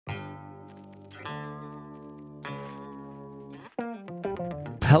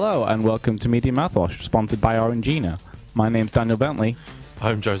Hello and welcome to Media Mouthwash, sponsored by Orangina. My name's Daniel Bentley.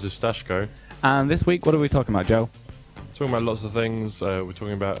 I'm Joseph Stashko. And this week, what are we talking about, Joe? Talking about lots of things. We're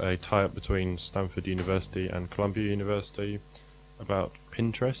talking about a tie-up between Stanford University and Columbia University, about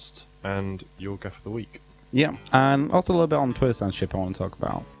Pinterest, and your gaff of the week. Yeah, and also a little bit on Twitter censorship I want to talk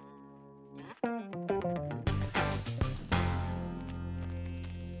about.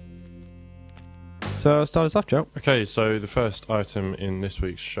 So start us off, Joe. Okay, so the first item in this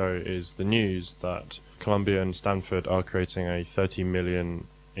week's show is the news that Columbia and Stanford are creating a $30 million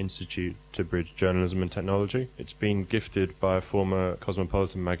institute to bridge journalism and technology. It's been gifted by a former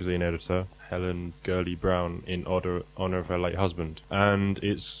Cosmopolitan magazine editor, Helen Gurley Brown, in honour of her late husband. And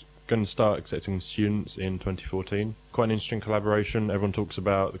it's going to start accepting students in 2014. Quite an interesting collaboration. Everyone talks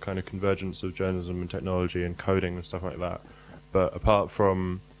about the kind of convergence of journalism and technology and coding and stuff like that. But apart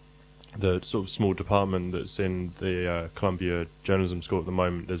from the sort of small department that's in the Columbia Journalism School at the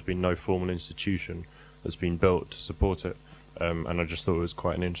moment, there's been no formal institution that's been built to support it. And I just thought it was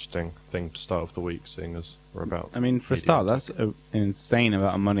quite an interesting thing to start off the week, seeing as we're about... I mean, for a start, that's an insane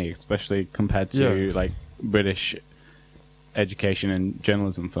amount of money, especially compared to like British education and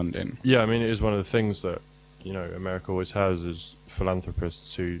journalism funding. Yeah, I mean, it is one of the things that, you know, America always has, is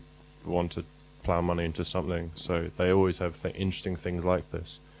philanthropists who want to plough money into something. So they always have interesting things like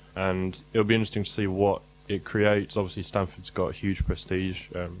this. And it'll be interesting to see what it creates. Obviously, Stanford's got huge prestige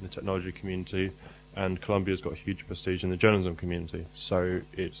in the technology community, and Columbia's got huge prestige in the journalism community. So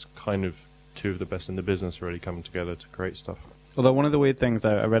it's kind of two of the best in the business really coming together to create stuff. Although one of the weird things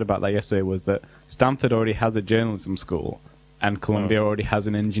I read about that yesterday was that Stanford already has a journalism school, and Columbia already has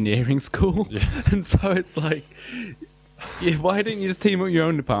an engineering school. Yeah. And so it's like, why didn't you just team up your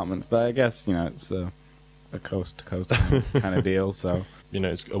own departments? But I guess, you know, it's a coast-to-coast kind of deal, so... You know,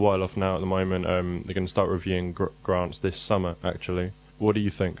 it's a while off now at the moment. They're going to start reviewing grants this summer, actually. What do you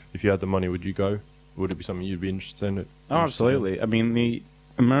think? If you had the money, would you go? Would it be something you'd be interested in? Oh, absolutely. I mean, the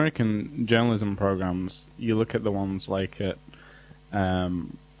American journalism programs, you look at the ones like at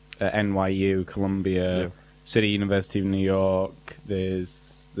NYU, Columbia, City University of New York,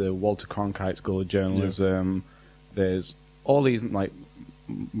 there's the Walter Cronkite School of Journalism, there's all these, like,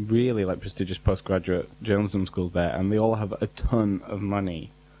 really like prestigious postgraduate journalism schools there, and they all have a ton of money,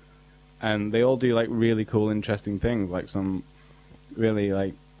 and they all do like really cool, interesting things. Like some really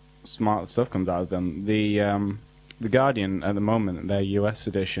like smart stuff comes out of them. The Guardian at the moment, their US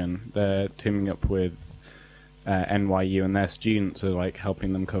edition, they're teaming up with NYU, and their students are like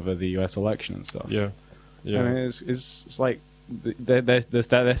helping them cover the US election and stuff. Yeah. And it's like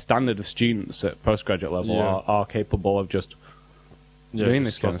their standard of students at postgraduate level are capable of just doing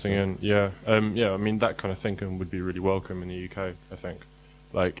this kind of thing. I mean, that kind of thinking would be really welcome in the UK, I think.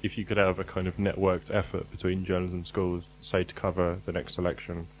 Like, if you could have a kind of networked effort between journalism schools, say, to cover the next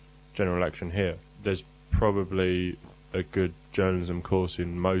election, general election here, there's probably a good journalism course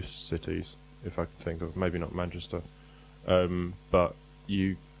in most cities, if I could think of, maybe not Manchester. But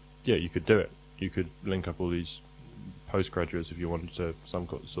you could do it. You could link up all these postgraduates if you wanted to, some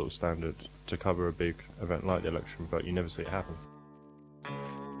sort of standard to cover a big event like the election, but you never see it happen.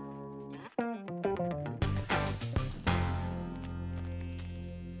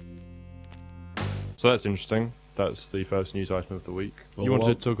 So that's interesting. That's the first news item of the week. You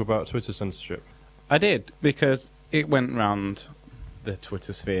wanted to talk about Twitter censorship? I did, because it went round the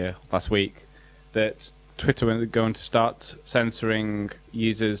Twitter sphere last week that Twitter were going to start censoring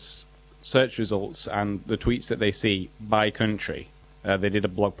users' search results and the tweets that they see by country. They did a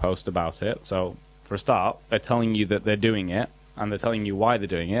blog post about it. So, for a start, they're telling you that they're doing it, and they're telling you why they're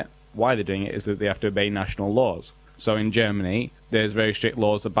doing it. Why they're doing it is that they have to obey national laws. So in Germany, there's very strict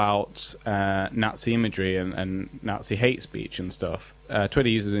laws about Nazi imagery and Nazi hate speech and stuff. Twitter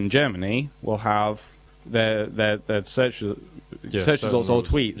users in Germany will have their search results, all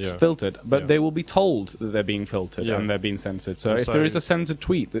tweets, filtered, but they will be told that they're being filtered and they're being censored. So if there is a censored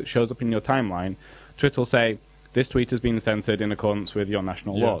tweet that shows up in your timeline, Twitter will say, this tweet has been censored in accordance with your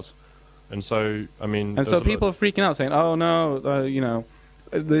national laws. And so, I mean... And so people are freaking out, saying, oh no, you know...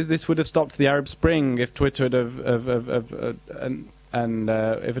 This would have stopped the Arab Spring if Twitter had if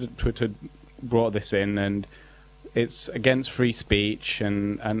Twitter had brought this in, and it's against free speech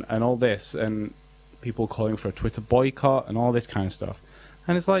and all this, and people calling for a Twitter boycott and all this kind of stuff.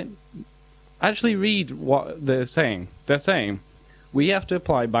 And it's like, actually read what they're saying. They're saying we have to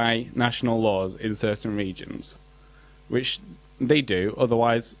apply by national laws in certain regions, which they do.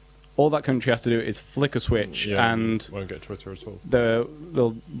 Otherwise, all that country has to do is flick a switch and won't get Twitter at all.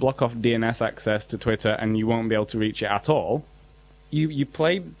 They'll block off DNS access to Twitter, and you won't be able to reach it at all. You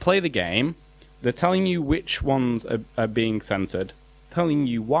play the game. They're telling you which ones are being censored, telling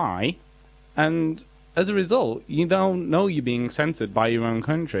you why, and as a result, you don't know you're being censored by your own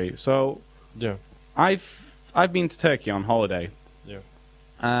country. So, Yeah. I've been to Turkey on holiday, Yeah.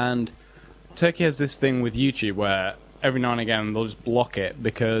 and Turkey has this thing with YouTube where every now and again they'll just block it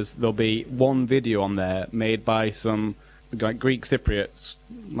because there'll be one video on there made by some like Greek Cypriots,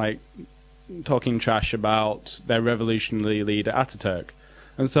 like talking trash about their revolutionary leader Ataturk.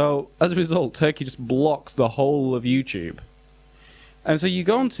 And so, as a result, Turkey just blocks the whole of YouTube. And so you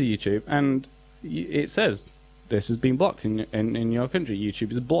go onto YouTube, and it says, this has been blocked in your country.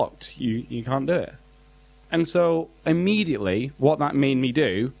 YouTube is blocked. You can't do it. And so, immediately, what that made me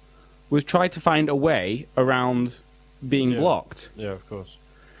do was try to find a way around being blocked. Yeah, of course.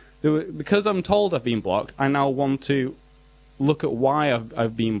 Because I'm told I've been blocked, I now want to look at why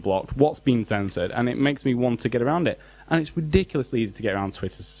I've been blocked, what's been censored, and it makes me want to get around it. And it's ridiculously easy to get around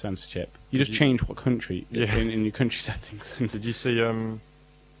Twitter's censorship. You just change what country in your country settings. Did you see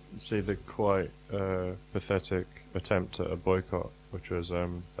the quite pathetic attempt at a boycott, which was the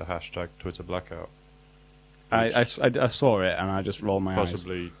hashtag Twitter blackout? I saw it and I just rolled my eyes.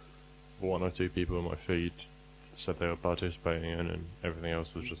 Possibly one or two people on my feed said they were participating in, and everything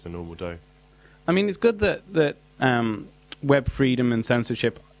else was just a normal day. I mean, it's good that web freedom and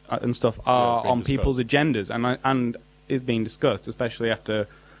censorship and stuff are on people's agendas, and is being discussed, especially after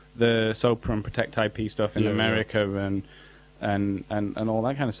the SOPA and Protect IP stuff in America and all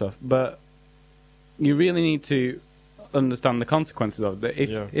that kind of stuff. But you really need to understand the consequences of it.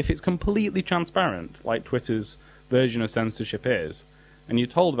 If it's completely transparent, like Twitter's version of censorship is, and you're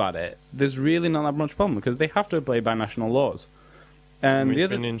told about it, there's really not that much problem because they have to play by national laws. And it's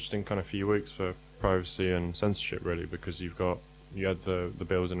been an interesting kind of few weeks for privacy and censorship, really, because you had the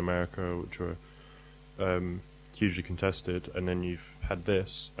bills in America which were hugely contested, and then you've had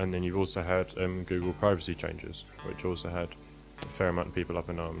this, and then you've also had Google privacy changes, which also had a fair amount of people up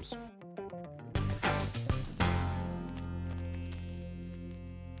in arms.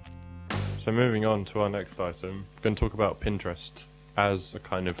 So moving on to our next item, we're going to talk about Pinterest as a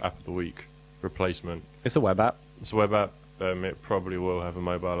kind of app of the week replacement. It's a web app. It's a web app. It probably will have a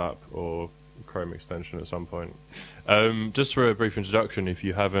mobile app or Chrome extension at some point. Just for a brief introduction, if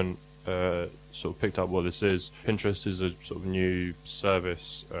you haven't sort of picked up what this is, Pinterest is a sort of new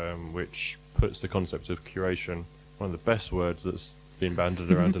service which puts the concept of curation, one of the best words that's been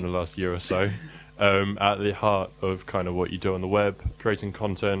bandied around in the last year or so, at the heart of kind of what you do on the web, creating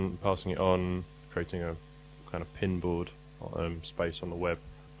content, passing it on, creating a kind of pinboard space on the web.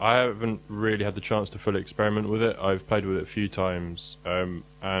 I haven't really had the chance to fully experiment with it. I've played with it a few times,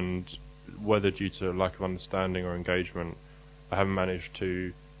 and whether due to lack of understanding or engagement, I haven't managed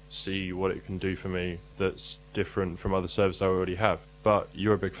to see what it can do for me that's different from other services I already have. But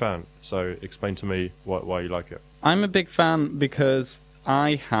you're a big fan, so explain to me why you like it. I'm a big fan because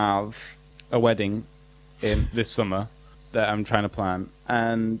I have a wedding in this summer that I'm trying to plan,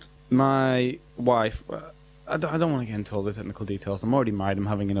 and my wife... I don't want to get into all the technical details. I'm already married. I'm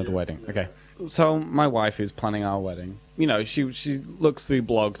having another wedding. Okay. So my wife is planning our wedding. You know, she looks through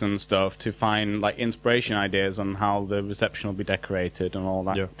blogs and stuff to find like inspiration ideas on how the reception will be decorated and all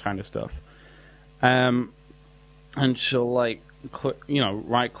that kind of stuff. And she'll like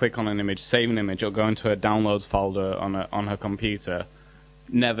right click on an image, save an image, or go into her downloads folder on her computer,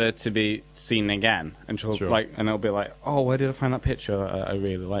 never to be seen again. And she'll and it'll be like, oh, where did I find that picture I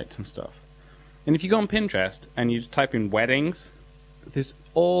really liked and stuff. And if you go on Pinterest and you just type in weddings, there's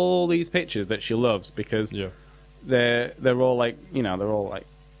all these pictures that she loves because they're all like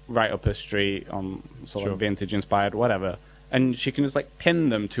right up her street on sort of vintage inspired whatever. And she can just like pin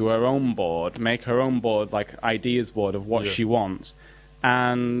them to her own board, make her own board like ideas board of what she wants,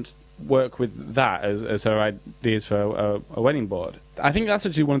 and work with that as her ideas for a wedding board. I think that's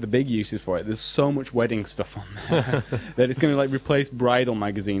actually one of the big uses for it. There's so much wedding stuff on there that it's going to like replace bridal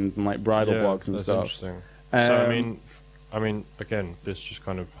magazines and like bridal blogs and stuff. Interesting. So I mean, again, this just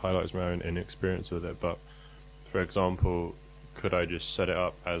kind of highlights my own inexperience with it. But for example, could I just set it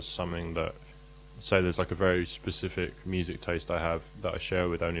up as something that, say, there's like a very specific music taste I have that I share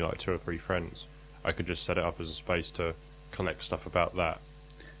with only like 2 or 3 friends? I could just set it up as a space to collect stuff about that.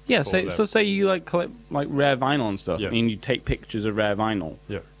 Yeah, so say you like collect like rare vinyl and stuff, and you take pictures of rare vinyl.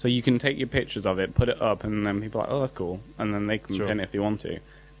 Yeah. So you can take your pictures of it, put it up, and then people are like, oh, that's cool, and then they can pin it if they want to.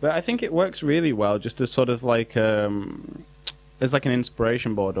 But I think it works really well just as sort of like as like an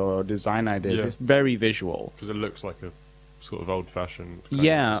inspiration board or design ideas. Yeah. It's very visual because it looks like a sort of old-fashioned kind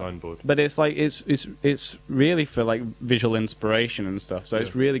of design board. But it's like it's really for like visual inspiration and stuff. So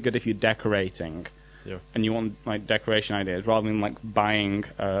it's really good if you're decorating. Yeah. And you want like decoration ideas rather than like buying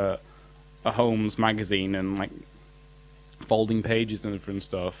a Holmes magazine and like folding pages and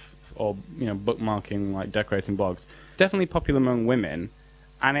stuff, or bookmarking, like decorating blogs. Definitely popular among women,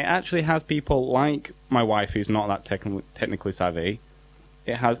 and it actually has people like my wife who's not that technically savvy.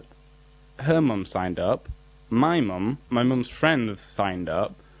 It has her mum signed up, my mum's friend have signed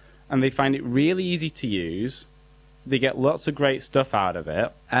up, and they find it really easy to use. They get lots of great stuff out of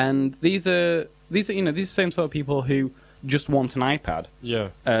it, and these are these same sort of people who just want an iPad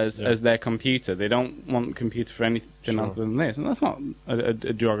as their computer. They don't want a computer for anything other than this, and that's not a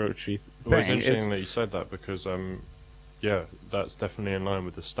derogatory thing. Well, it's interesting that you said that because that's definitely in line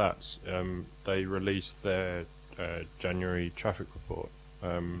with the stats. They released their January traffic report,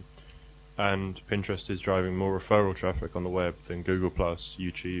 and Pinterest is driving more referral traffic on the web than Google+,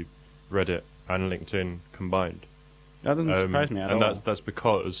 YouTube, Reddit, and LinkedIn combined. That doesn't surprise me at all. And that's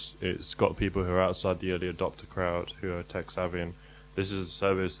because it's got people who are outside the early adopter crowd, who are tech savvy, and this is a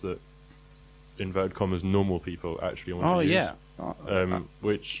service that, inverted commas, normal people actually want to use.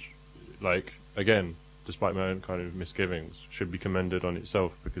 Which, like, again, despite my own kind of misgivings, should be commended on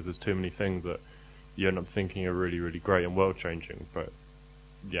itself, because there's too many things that you end up thinking are really, really great and world-changing, but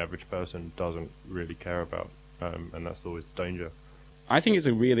the average person doesn't really care about, and that's always the danger. I think it's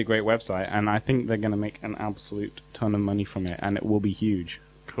a really great website, and I think they're going to make an absolute ton of money from it, and it will be huge.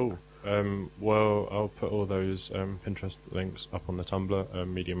 Cool. Well, I'll put all those Pinterest links up on the Tumblr,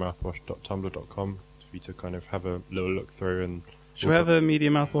 mediamouthwash.tumblr.com, for you to kind of have a little look through. And should we have a Media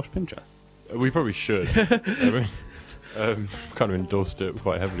Mouthwash Pinterest? We probably should. I mean, kind of endorsed it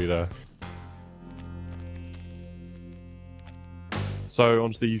quite heavily there. So,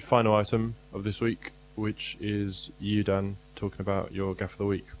 on to the final item of this week, which is you, Dan, talking about your Gaff of the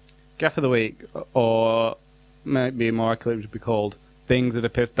Week. Gaff of the Week, or maybe more accurately to be called, things that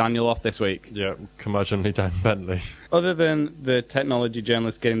have pissed Daniel off this week. Yeah, curmudgeonly Dan Bentley. Other than the technology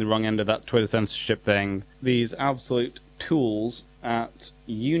journalists getting the wrong end of that Twitter censorship thing, these absolute tools at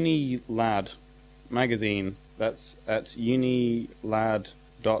Unilad magazine, that's at unilad.com.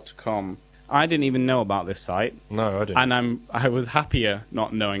 I didn't even know about this site. No, I didn't. And I was happier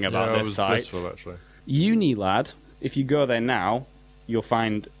not knowing about this site. I was blissful, actually. Unilad, if you go there now, you'll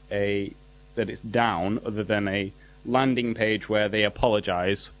find that it's down, other than a landing page where they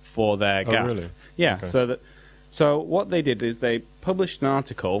apologise for their gaffe. Oh, really? Yeah. Okay. So what they did is they published an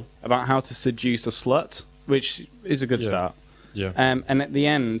article about how to seduce a slut, which is a good start. Yeah. And at the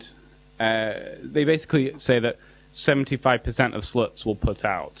end, they basically say that 75% of sluts will put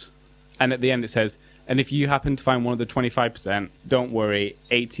out. And at the end it says, and if you happen to find one of the 25%, don't worry,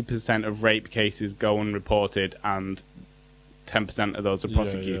 80% of rape cases go unreported and 10% of those are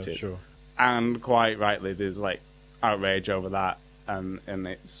prosecuted. Yeah, sure. And quite rightly, there's like outrage over that, and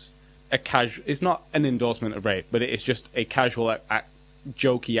it's a casual. It's not an endorsement of rape, but it's just a casual,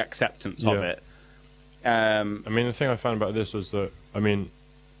 jokey acceptance of it. I mean, the thing I found about this was that, I mean,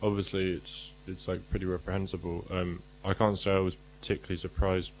 obviously it's like pretty reprehensible. I can't say I was particularly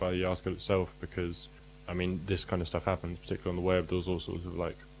surprised by the article itself, because I mean, this kind of stuff happens, particularly on the web. There's all sorts of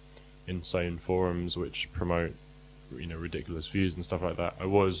like insane forums which promote, ridiculous views and stuff like that. I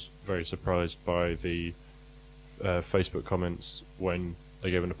was very surprised by the Facebook comments when they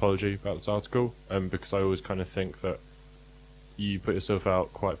gave an apology about this article, because I always kind of think that you put yourself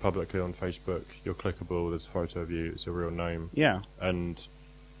out quite publicly on Facebook, you're clickable, there's a photo of you, it's your real name. Yeah. And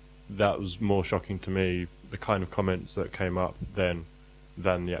that was more shocking to me, the kind of comments that came up then,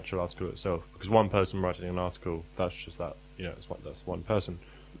 than the actual article itself. Because one person writing an article, that's just that, that's one person.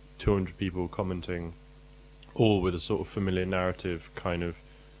 200 people commenting, all with a sort of familiar narrative, kind of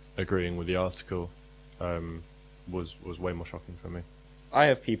agreeing with the article, was way more shocking for me. I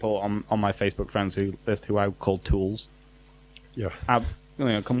have people on my Facebook friends list who I call tools. Yeah.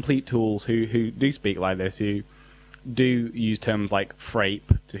 Complete tools who do speak like this, who do use terms like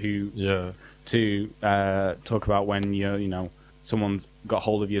frape to talk about when someone's got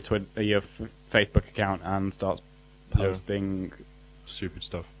hold of your Facebook account and starts posting stupid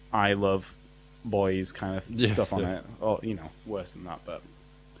stuff. I love boys kind of stuff on it, or worse than that, but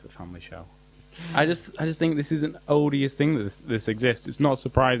it's a family show. I just think this is an odious thing that this exists. It's not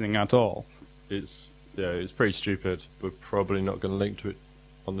surprising at all. It's pretty stupid. We're probably not going to link to it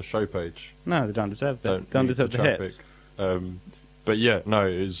on the show page. No, they don't deserve that. Don't deserve the hits. But yeah, no,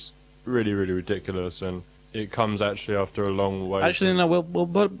 it's really, really ridiculous, and it comes actually after a long wait. Actually, no, we'll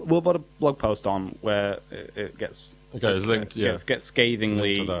put a blog post on where it gets linked. Gets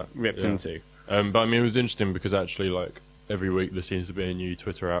scathingly ripped into. But I mean, it was interesting because actually, like every week there seems to be a new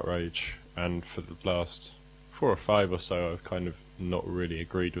Twitter outrage, and for the last 4 or 5 or so, I've kind of not really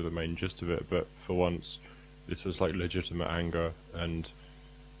agreed with the main gist of it. But for once, this was like legitimate anger, and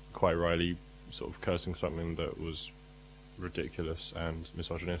quite rightly sort of cursing something that was ridiculous and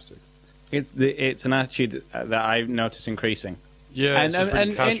misogynistic. It's an attitude that I've noticed increasing. Yeah, it's just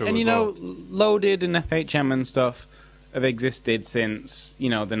really casual and as you know, well. Loaded and FHM and stuff have existed since, you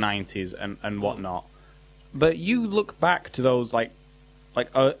know, the 90s and whatnot. But you look back to those like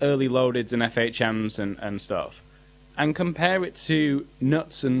early Loadeds and FHMs and stuff, and compare it to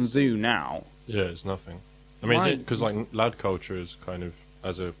Nuts and Zoo now. Yeah, it's nothing. I mean, Right. because like lad culture is kind of,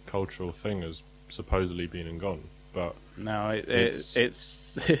 as a cultural thing, has supposedly been and gone, but No, It's-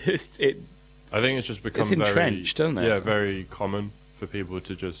 it I think it's just become It's entrenched, very, doesn't it? Yeah, very common for people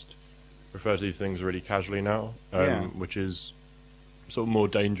to just refer to these things really casually now, Yeah. which is sort of more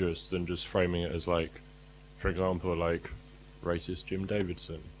dangerous than just framing it as like, for example, like racist Jim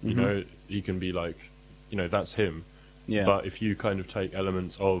Davidson. You Mhm. know, he can be like, you know, that's him. yeah. But if you kind of take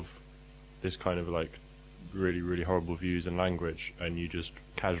elements of this kind of like really, really horrible views and language and you just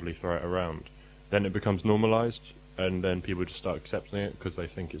casually throw it around, then it becomes normalized, and then people just start accepting it because they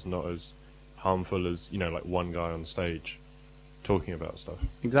think it's not as harmful as, you know, like one guy on stage talking about stuff.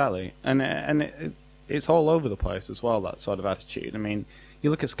 Exactly, and it's all over the place as well. That sort of attitude. I mean, you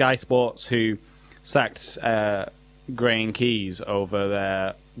look at Sky Sports, who sacked Gray and Keys over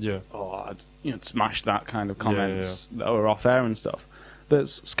their Yeah. smash that kind of comments that were off air and stuff. But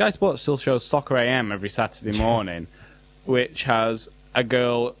Sky Sports still shows Soccer AM every Saturday morning, which has a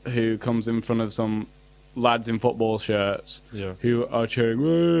girl who comes in front of some lads in football shirts Yeah. who are cheering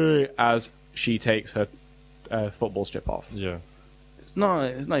 "Way!" as she takes her football strip off. Yeah. It's not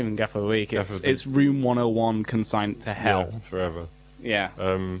even Gaff of the Week. Gaff of the- It's Room 101 consigned to hell. Yeah, forever. Yeah.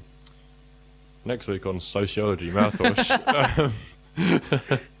 Next week on Sociology Mouthwash.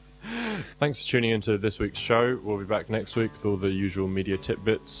 Thanks for tuning into this week's show. We'll be back next week with all the usual media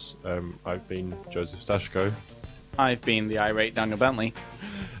tidbits. I've been Joseph Stashko. I've been the irate Daniel Bentley.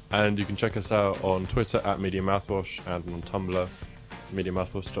 And you can check us out on Twitter at Media Mouthwash and on Tumblr,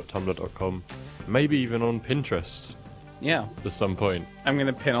 mediamouthwash.tumblr.com. Maybe even on Pinterest Yeah. at some point. I'm going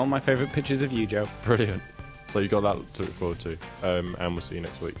to pin all my favourite pictures of you, Joe. Brilliant. So you got that to look forward to. And we'll see you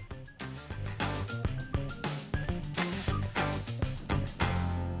next week.